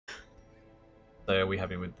So are we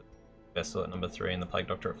happy with the vessel at number 3 and the plague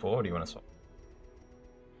doctor at 4, or do you want to swap?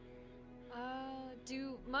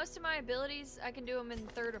 Do most of my abilities, I can do them in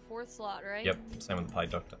third or fourth slot, right? Yep, same with the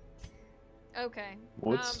plague doctor. Okay.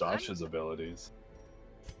 What's Stash's abilities?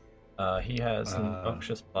 He has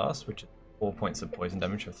Noxious Blast, which is 4 points of poison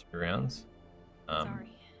damage for 3 rounds. Sorry.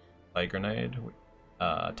 Plague Grenade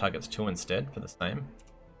targets 2 instead for the same.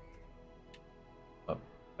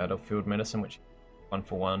 Battlefield Medicine, which is 1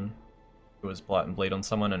 for 1. Cures Blight and Bleed on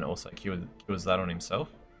someone, and also cures that on himself.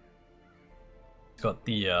 He's got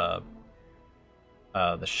the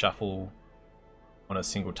Shuffle on a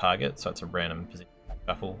single target, so it's a random position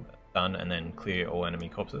shuffle done, and then clear all enemy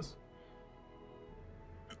corpses.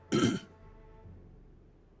 Okay,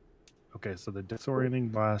 so the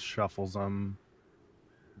disorienting blast shuffles them.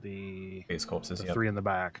 These corpses, The yep. 3 in the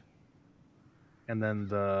back. And then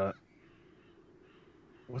the...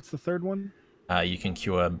 What's the third one? You can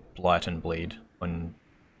cure Blight and Bleed on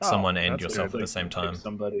someone and yourself at the same time,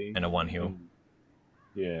 and a 1 heal.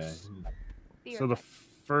 Yeah. So the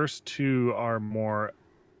first 2 are more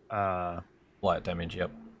Blight damage,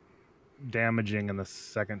 yep. damaging, and the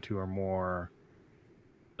second 2 are more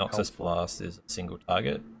Noxious helpful. Blast is a single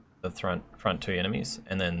target, the front 2 enemies,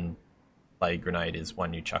 and then Plague Grenade is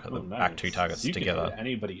one you chuck at the back 2 targets So you together. Can hit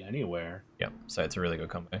anybody, anywhere. Yep, so it's a really good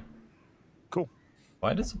combo. Cool.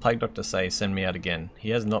 Why does the Plague Doctor say, "Send me out again"? He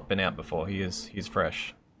has not been out before. He's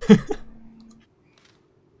fresh.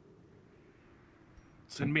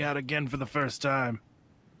 Send me out again for the first time.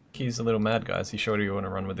 He's a little mad, guys. You sure you want to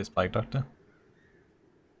run with this Plague Doctor?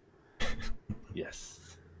 Yes.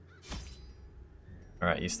 All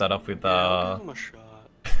right, you start off with I'll give him a shot.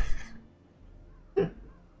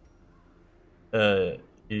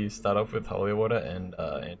 you start off with Holy Water and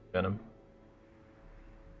Anti-Venom.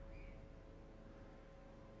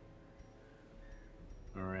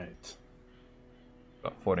 All right.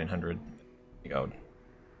 Got 1400 gold.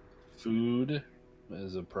 Food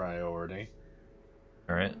is a priority.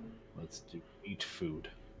 All right, Let's eat food.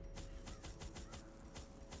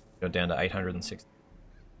 you're down to 860.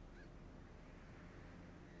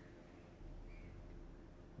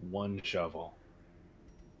 1 shovel.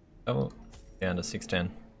 Oh, down to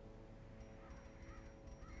 610.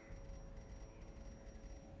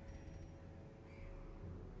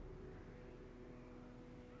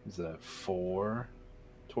 Is that 4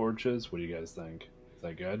 torches? What do you guys think? Is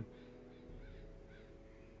that good?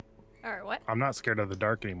 Alright, what? I'm not scared of the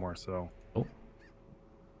dark anymore, so... Oh.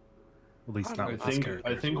 At least not I with this think character.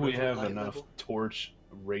 I think we have Light enough level? torch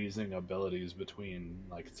raising abilities between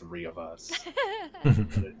like 3 of us. And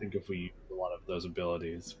I think if we use a lot of those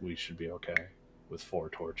abilities, we should be okay with 4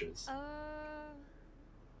 torches.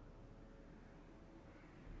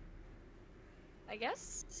 I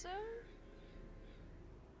guess so.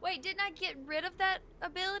 Wait, didn't I get rid of that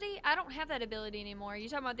ability? I don't have that ability anymore. Are you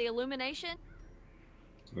talking about the illumination?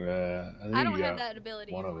 I think I don't you have got that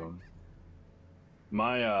ability one anymore. of them.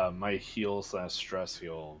 My heal / stress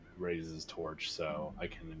heal raises torch, so I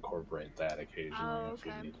can incorporate that occasionally Oh, if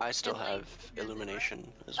we okay. need. I still And, like, have does it work?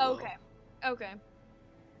 illumination as well. Okay. Okay.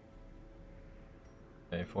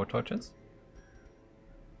 Okay, 4 torches?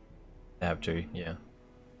 I have 2, yeah.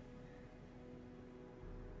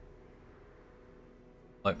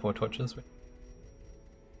 Like 4 torches? Could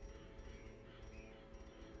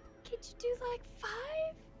you do like 5?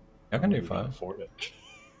 I can do We can 5. afford it.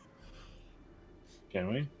 Can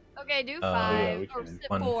we? Okay, do Uh, 5. yeah, we or can.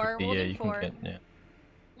 4. 150, We'll yeah, do you 4. can get, yeah.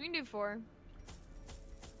 We can do 4.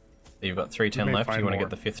 So you've got 310 may left. Do find you want to more.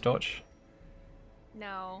 get the 5th torch?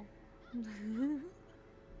 No. These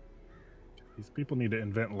people need to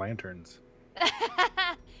invent lanterns.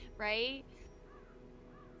 Right?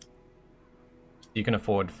 You can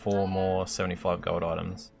afford 4 more 75 gold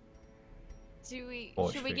items. Do we?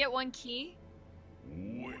 Torch Should we food. get 1 key?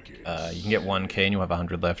 You can get 1 key and you'll have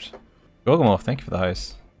 100 left. Gorgomorph, thank you for the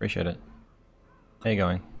host. Appreciate it. How you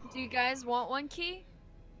going? Do you guys want 1 key?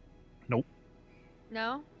 Nope.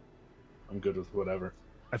 No? I'm good with whatever.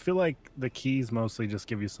 I feel like the keys mostly just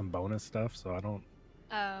give you some bonus stuff, so I don't...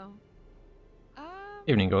 Oh.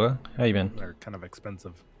 Evening, Gorga. How you been? They're kind of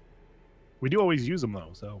expensive. We do always use them, though,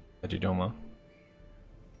 so... Glad you're doing well.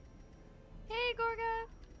 Hey, Gorga.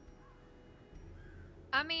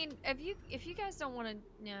 I mean, if you guys don't want to,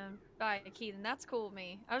 buy a key, then that's cool with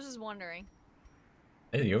me. I was just wondering.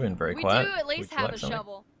 Hey, you've been very We quiet. do at least Would you have like a something?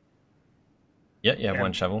 shovel. Yeah, you have And-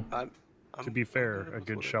 1 shovel. To be fair, good a with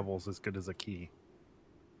good whatever. shovel's as good as a key.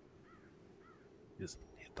 Just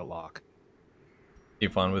hit the lock. You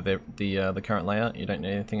fine with the current layout? You don't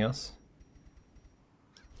need anything else?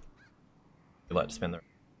 You'd like to spend the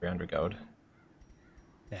 300 gold?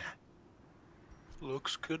 Yeah.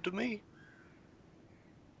 Looks good to me.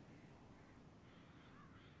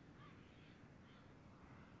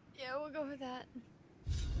 Yeah, we'll go with that.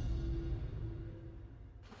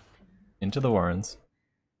 Into the Warrens.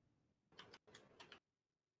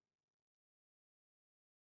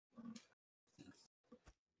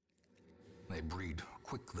 They breed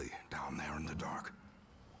quickly down there in the dark.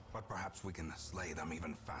 But perhaps we can slay them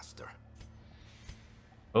even faster.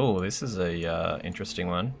 Oh, this is a interesting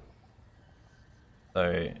one.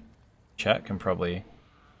 So, chat can probably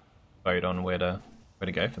vote on where to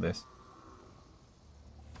go for this.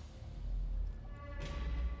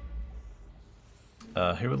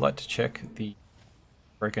 Who would like to check the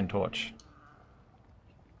broken torch?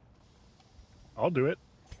 I'll do it.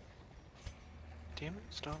 Damn it,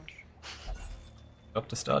 Starch.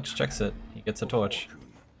 Dr. Starch checks it. He gets a torch.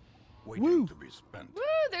 Waiting Woo! to be spent. Woo!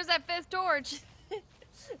 There's that 5th torch.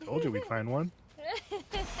 Told you we'd find one.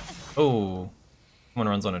 Oh, someone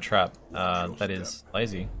runs on a trap. That is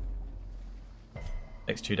lazy.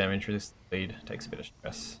 Takes 2 damage, resist speed, takes a bit of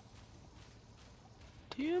stress.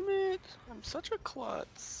 Damn it! I'm such a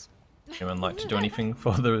klutz. Anyone like to do anything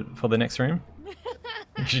for the next room?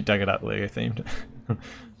 She dug it up Lego themed.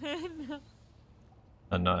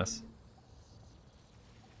 Oh, nice.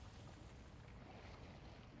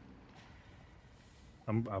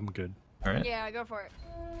 I'm good. Alright. Yeah, go for it.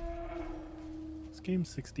 This game's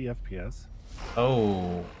 60 FPS.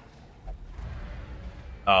 Oh.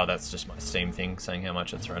 Oh, that's just my Steam thing saying how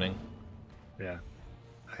much it's running. Yeah,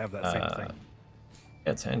 I have that same thing.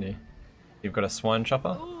 Yeah, it's handy. You've got a swine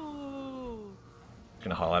chopper. Ooh. I'm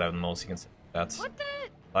gonna highlight them all so you can see that's What the?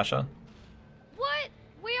 Flasher, What?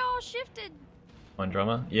 We all shifted. swine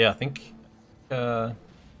drummer. Yeah, I think got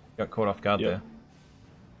caught off guard Yep. there.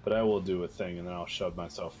 But I will do a thing, and then I'll shove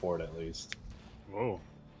myself forward at least. Whoa.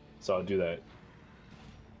 So I'll do that.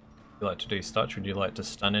 Would you like to do Stutch? Would you like to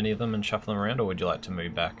stun any of them and shuffle them around, or would you like to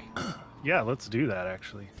move back? Yeah, let's do that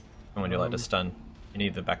actually. And would you like to stun? You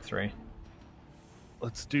need the back 3.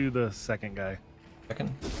 Let's do the second guy, Second?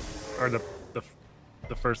 or the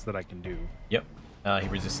first that I can do. Yep. He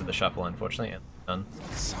resisted the shuffle, unfortunately, and done.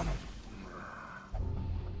 Son of...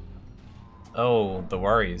 Oh, the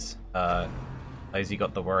worries. Lazy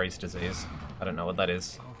got the worries disease. I don't know what that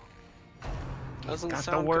is. Doesn't Got the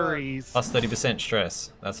sound worries. Plus 30%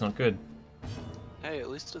 stress. That's not good. good. Hey, at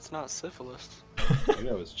least it's not syphilis. I think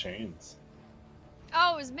that was chains.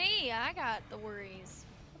 Oh, it was me. I got the worries.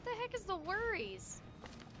 What the heck is the worries?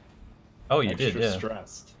 Oh, you Extra did, yeah.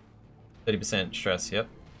 stressed. 30% stress, yep.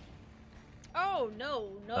 Oh no,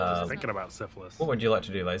 no. Um, this is Thinking not- about syphilis. What would you like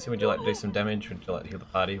to do, Lazy? Would you like to do some damage? Would you like to heal the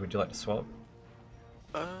party? Would you like to swap?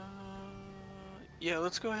 Yeah,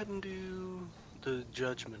 let's go ahead and do the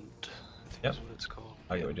judgment. I think Yep. is what it's called.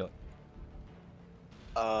 Oh, yeah, would you like?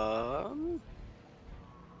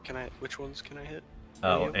 Can I? Which ones can I hit?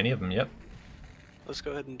 Oh, of them? any of them, yep. Let's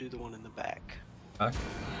go ahead and do the one in the back. Back.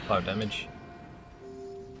 5 damage.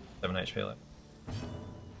 7 HP left.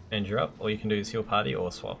 And you're up. All you can do is heal party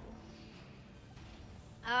or swap.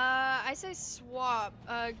 I say swap.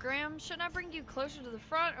 Graham, shouldn't I bring you closer to the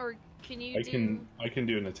front, or can you I do? can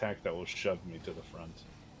do an attack that will shove me to the front.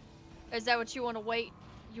 Is that what you want to wait?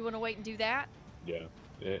 You want to wait and do that? Yeah.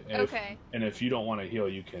 And Okay. And if you don't want to heal,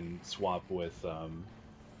 you can swap with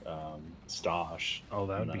Stosh. Oh,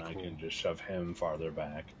 that would and be then cool. I can just shove him farther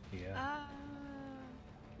back. Yeah.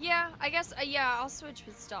 Yeah, I guess. Yeah, I'll switch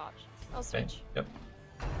with Stodge. I'll Okay. switch. Yep.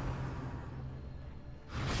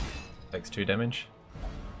 Takes 2 damage.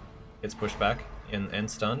 Gets pushed back and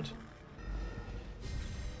stunned.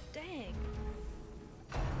 Dang.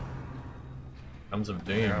 Comes of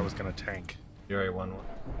Doom. Yeah, I was gonna tank. 011.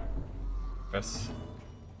 Press.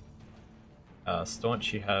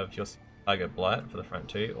 Staunch, you have your target Blight for the front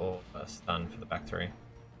 2 or stun for the back 3.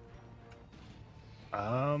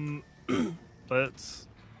 Let's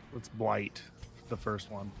blight the first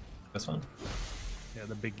one. This one. Yeah,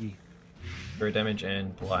 the biggie. 0 damage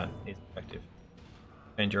and Blight is effective.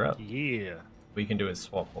 And you're up. Yeah. What you can do is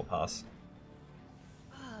swap or pass.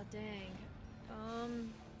 Oh dang.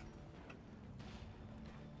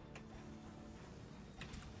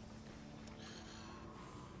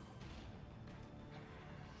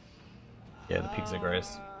 Yeah, the pigs are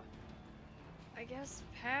gross. I guess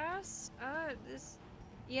pass. This.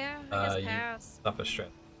 Yeah, I guess You pass. suffer stress.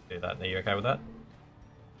 Do that. Are you okay with that?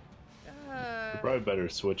 You're probably better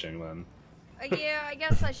switching then. Yeah, I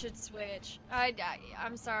guess I should switch.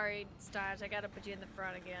 I'm sorry, Stodge. I gotta put you in the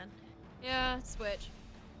front again. Yeah, switch.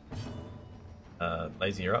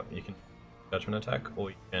 Lazy, you're up. You can judgment attack, or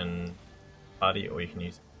you can party, or you can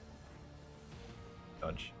use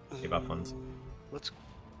dodge. Debuff ones.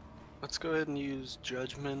 Let's go ahead and use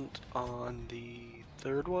judgment on the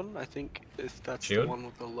third one. I think if that's Shield? the one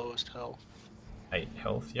with the lowest health. 8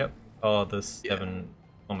 health, yep. Oh, there's Yeah.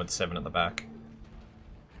 1 with 7 at the back.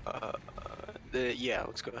 Yeah,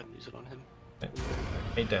 let's go ahead and use it on him.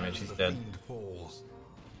 8 damage, he's The dead. fiend falls.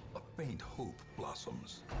 A faint hope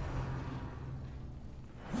blossoms.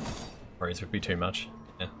 Worries would be too much.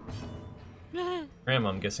 Yeah. Graham,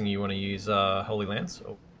 I'm guessing you want to use Holy Lance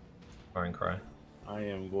or Firing Cry? I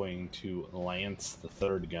am going to lance the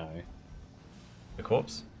third guy. The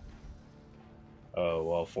corpse? Oh,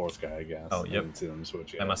 well, fourth guy, I guess. Oh, I yep. didn't see them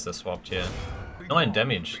switch They yet. must have swapped, yeah. 9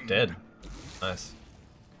 damage, dead. Nice.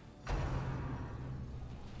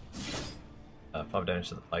 5 damage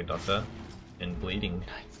to the Plague Doctor, and bleeding.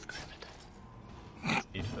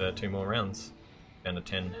 Need for 2 more rounds. Down to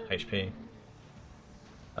 10 HP.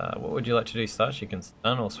 What would you like to do, Starch? You can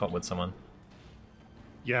stun or swap with someone.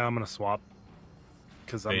 Yeah, I'm gonna swap.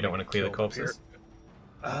 Because So you don't want to clear the corpses?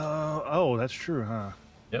 Oh, that's true, huh?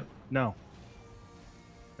 Yep. No.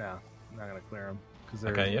 Yeah, I'm not gonna clear them because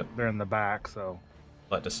they're Okay, yep. they're in the back. So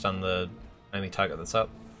Like to stun the only target that's up.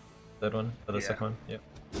 Third one, or the Yeah. second one. Yep.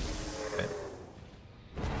 Okay.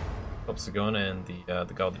 Corpses are gone, and the guy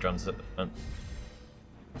with the drums is at the front.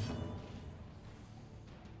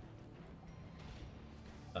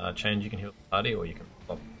 Change. You can heal the party, or you can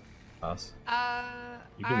swap. Pass.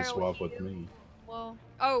 You can I'll swap with heal. me. Well,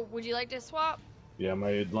 oh, would you like to swap? Yeah,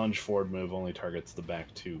 my lunge forward move only targets the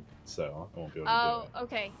back 2, so I won't be able to Oh, do it.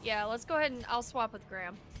 okay. Yeah, let's go ahead and I'll swap with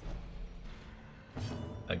Graham.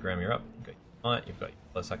 Graham, you're up. You've got your might. You've got your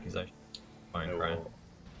plus accusation. Firing Cry.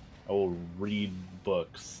 I will read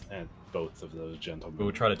books at both of those gentlemen. We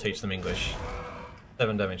will try to teach them English.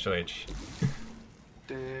 7 damage to each.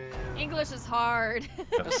 Damn. English is hard.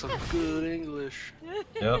 That's some good English.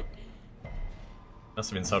 Yep. Must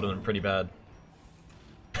have insulted them pretty bad.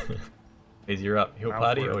 Is you're up. Heal Mouth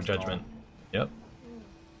party or words, judgment? Yep.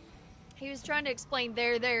 He was trying to explain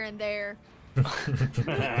there, and there.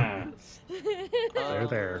 They're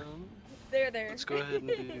there. There. Let's go ahead and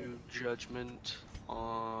do judgment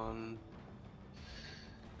on.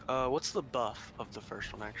 What's the buff of the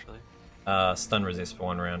first one actually? Stun resist for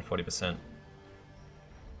 1 round, 40%.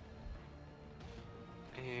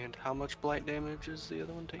 And how much blight damage is the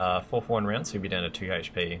other one taking? 4 for 1 round, so you'll be down to 2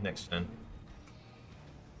 HP next turn.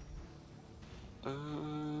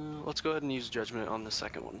 Let's go ahead and use judgment on the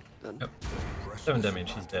second one then. Yep. 7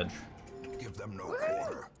 damage, he's dead. Give them no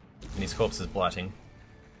quarter. And his corpse is blighting.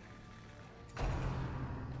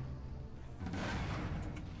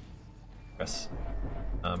 Press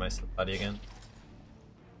most of the party again.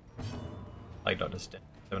 Plague Doctor's dead.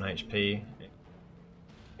 7 HP.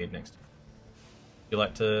 Need next. You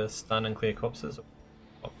like to stun and clear corpses?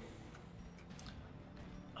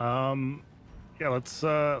 Yeah, let's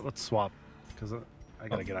swap because I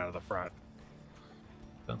gotta get out of the front.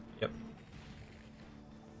 Yep.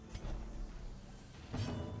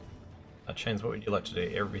 Chains, what would you like to do?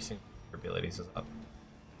 Every single abilities is up.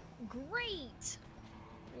 Great.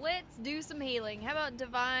 Let's do some healing. How about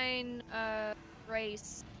divine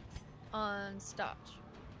grace on Stotch?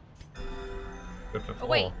 Good for 4. Oh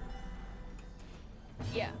wait.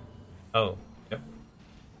 Yeah. Oh, yep.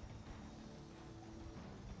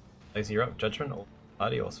 Lazy, you're up. Judgment or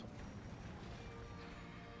party or swap?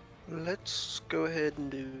 Let's go ahead and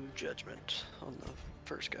do judgment on the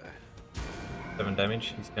first guy. 7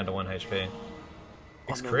 damage, he's down to 1 HP.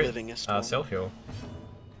 On the Crit. livingest one. Self heal.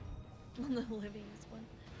 On the livingest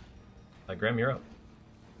one. Graham, you're up.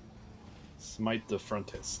 Smite the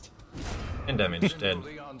frontist. 10 damage, dead. Into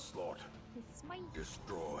the onslaught. Smite.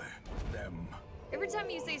 Destroy them. Every time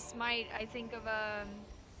you say smite, I think of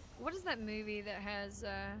what is that movie that has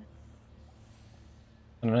I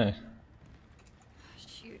don't know.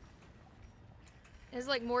 shoot. It's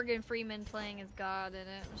like Morgan Freeman playing as God in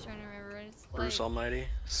it. I was trying to remember it. It's Bruce like... Almighty.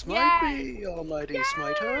 Smite Yeah. me, Almighty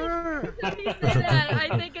Smiter! Every time you say that,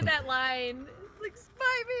 I think of that line. It's like,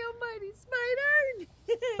 smite me, almighty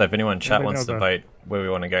smiter! So if anyone in chat they wants know to the- vote where we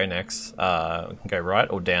want to go next, we can go right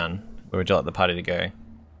or down. Where would you like the party to go? I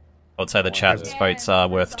would say the chat's Yeah, votes are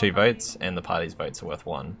worth that's 2 all right. votes, and the party's votes are worth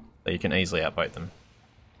 1. So you can easily outvote them.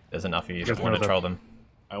 There's enough of you that Just want to know the- troll them.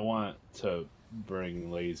 I want to bring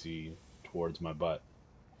Lazy towards my butt.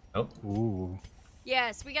 Oh, Ooh.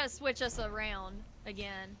 Yes, we gotta switch us around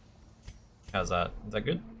again. how's that? Is that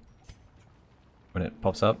good? When it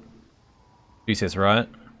pops up? Who says right?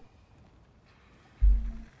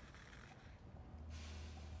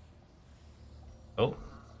 Oh.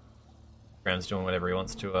 Graham's doing whatever he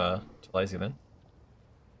wants to Lazy then.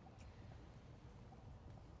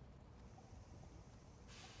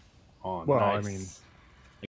 Oh, Well, I nice. mean,